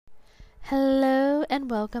Hello and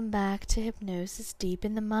welcome back to Hypnosis Deep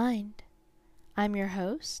in the Mind. I'm your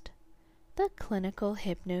host, the clinical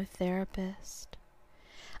hypnotherapist.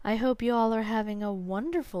 I hope you all are having a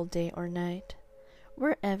wonderful day or night,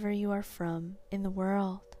 wherever you are from in the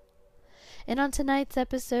world. And on tonight's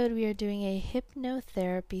episode, we are doing a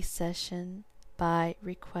hypnotherapy session by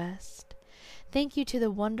request. Thank you to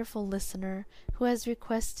the wonderful listener who has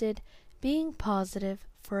requested being positive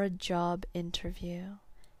for a job interview.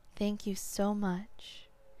 Thank you so much.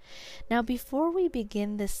 Now, before we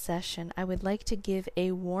begin this session, I would like to give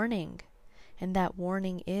a warning, and that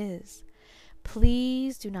warning is,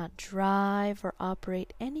 please do not drive or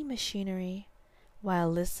operate any machinery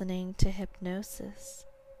while listening to hypnosis.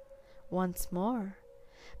 Once more,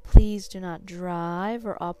 please do not drive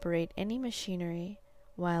or operate any machinery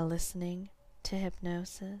while listening to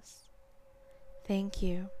hypnosis. Thank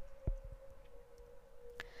you.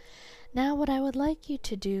 Now what I would like you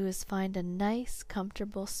to do is find a nice,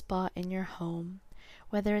 comfortable spot in your home,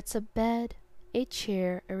 whether it's a bed, a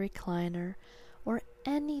chair, a recliner, or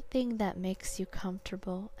anything that makes you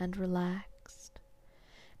comfortable and relaxed.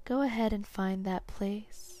 Go ahead and find that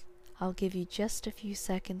place. I'll give you just a few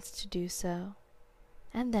seconds to do so,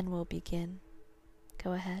 and then we'll begin.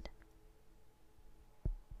 Go ahead.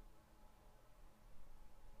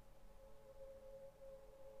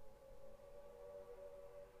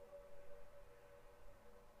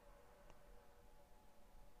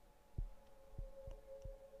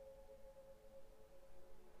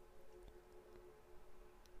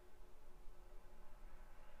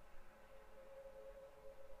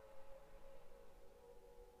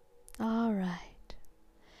 All right.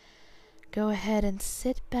 Go ahead and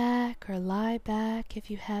sit back or lie back if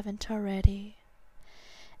you haven't already,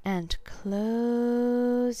 and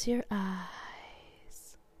close your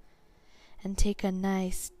eyes and take a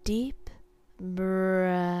nice deep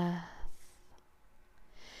breath.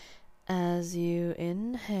 As you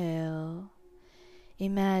inhale,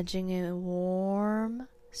 imagine a warm,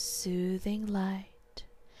 soothing light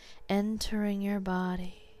entering your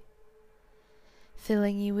body,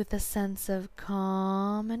 filling you with a sense of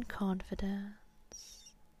calm and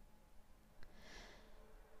confidence.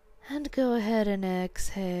 And go ahead and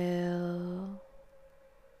exhale.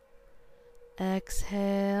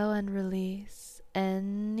 Exhale and release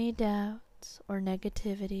any doubts or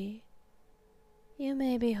negativity you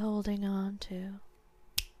may be holding on to.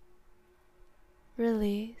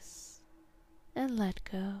 Release and let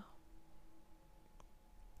go.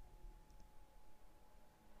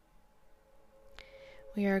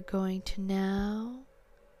 We are going to now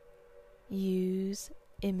use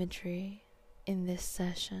imagery in this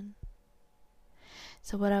session.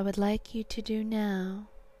 So what I would like you to do now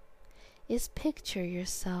is picture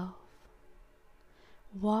yourself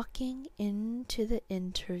walking into the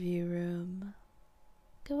interview room.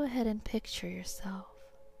 Go ahead and picture yourself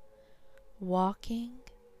walking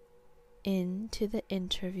into the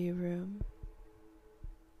interview room.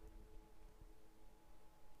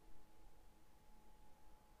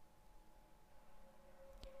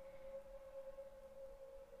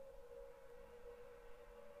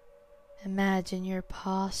 Imagine your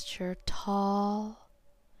posture tall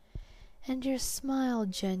and your smile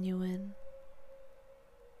genuine.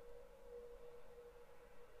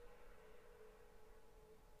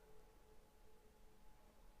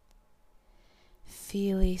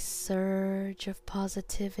 Feel a surge of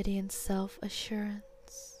positivity and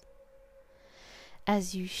self-assurance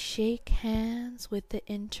as you shake hands with the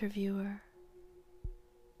interviewer.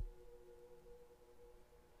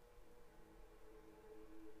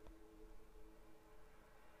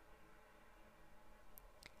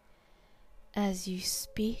 As you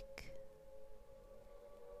speak,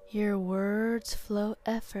 your words flow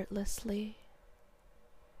effortlessly,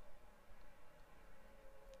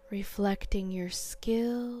 reflecting your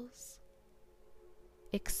skills,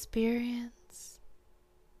 experience,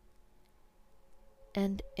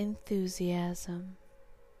 and enthusiasm.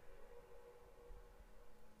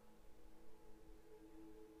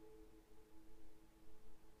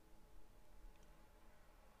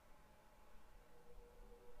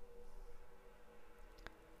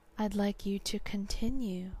 I'd like you to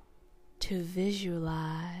continue to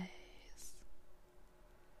visualize.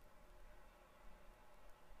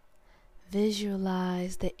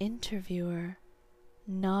 Visualize the interviewer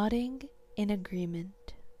nodding in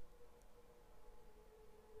agreement,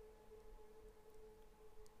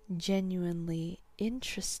 genuinely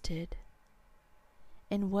interested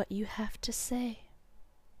in what you have to say.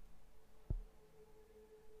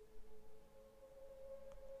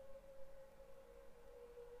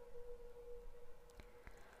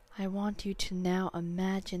 I want you to now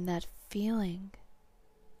imagine that feeling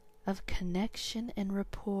of connection and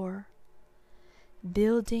rapport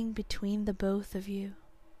building between the both of you,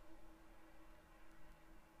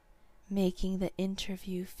 making the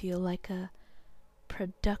interview feel like a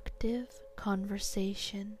productive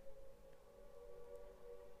conversation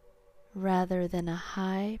rather than a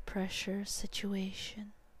high-pressure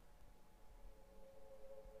situation.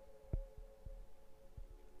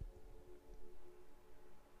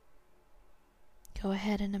 Go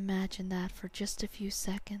ahead and imagine that for just a few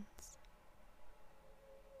seconds.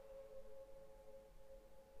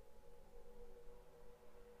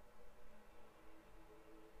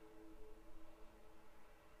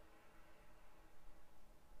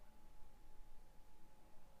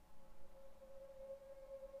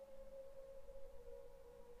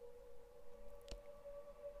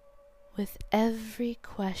 With every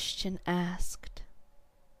question asked,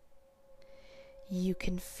 you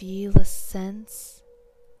can feel a sense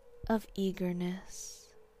of eagerness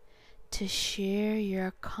to share your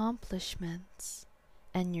accomplishments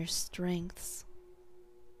and your strengths.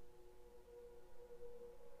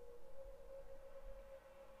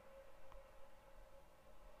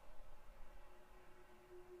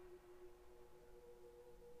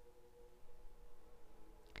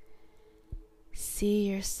 See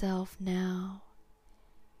yourself now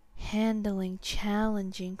handling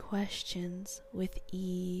challenging questions with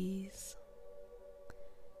ease.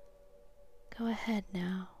 Go ahead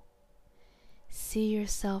now. See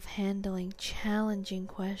yourself handling challenging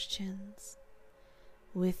questions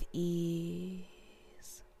with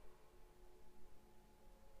ease.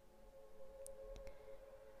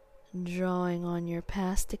 Drawing on your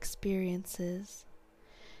past experiences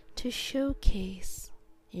to showcase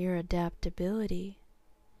your adaptability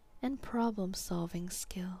and problem-solving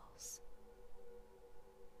skills.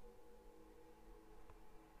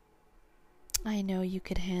 I know you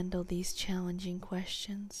could handle these challenging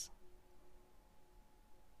questions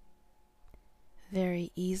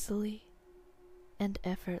very easily and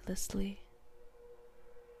effortlessly.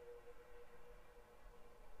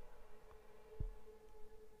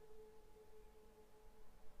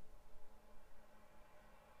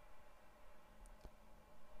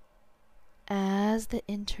 As the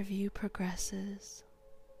interview progresses,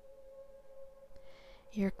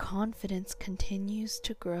 your confidence continues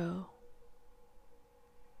to grow.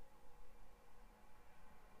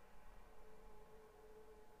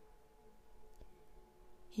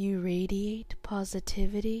 You radiate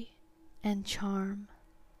positivity and charm,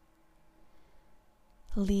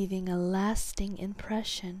 leaving a lasting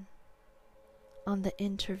impression on the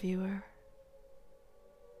interviewer.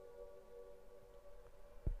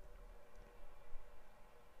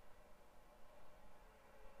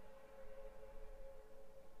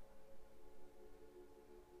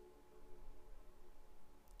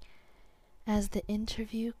 As the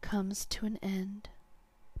interview comes to an end,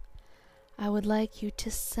 I would like you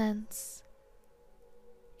to sense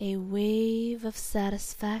a wave of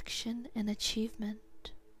satisfaction and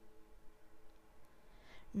achievement,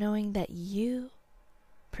 knowing that you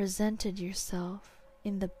presented yourself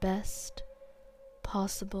in the best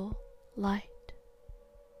possible light.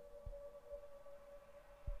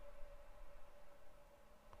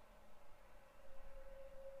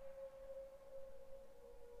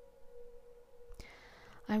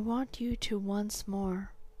 I want you to once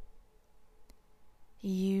more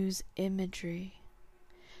use imagery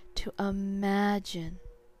to imagine.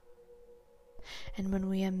 And when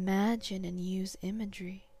we imagine and use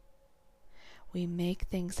imagery, we make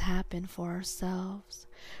things happen for ourselves.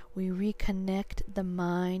 We reconnect the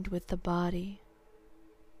mind with the body.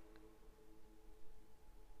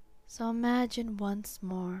 So imagine once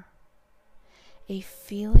more a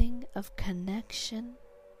feeling of connection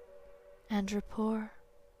and rapport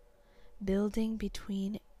building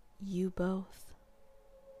between you both,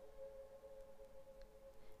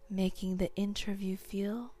 making the interview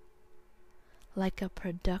feel like a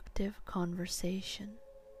productive conversation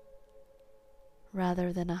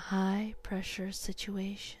rather than a high-pressure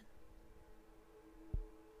situation.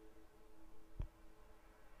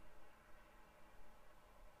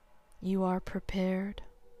 You are prepared.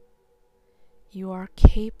 You are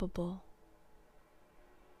capable.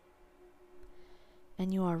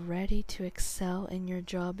 And you are ready to excel in your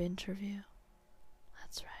job interview.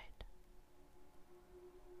 That's right.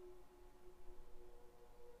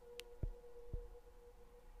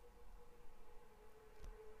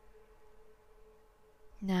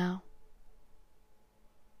 Now,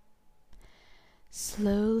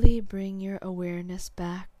 slowly bring your awareness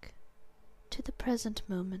back to the present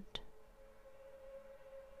moment.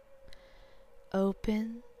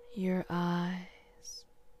 Open your eyes,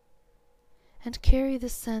 and carry the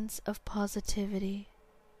sense of positivity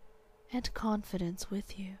and confidence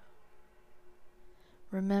with you.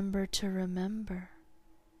 Remember to remember,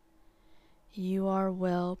 you are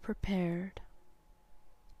well prepared,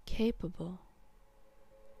 capable,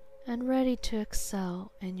 and ready to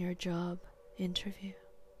excel in your job interview.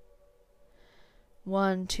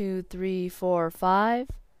 1, 2, 3, 4, 5.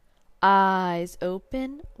 Eyes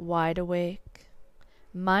open, wide awake.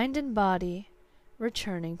 Mind and body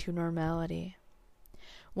returning to normality.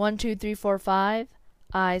 1, 2, 3, 4, 5.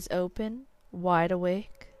 Eyes open, wide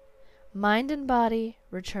awake. Mind and body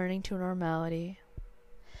returning to normality.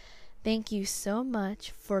 Thank you so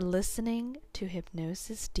much for listening to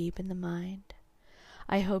Hypnosis Deep in the Mind.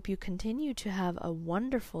 I hope you continue to have a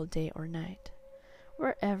wonderful day or night,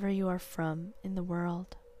 wherever you are from in the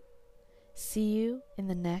world. See you in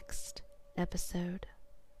the next episode.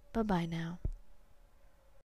 Bye-bye now.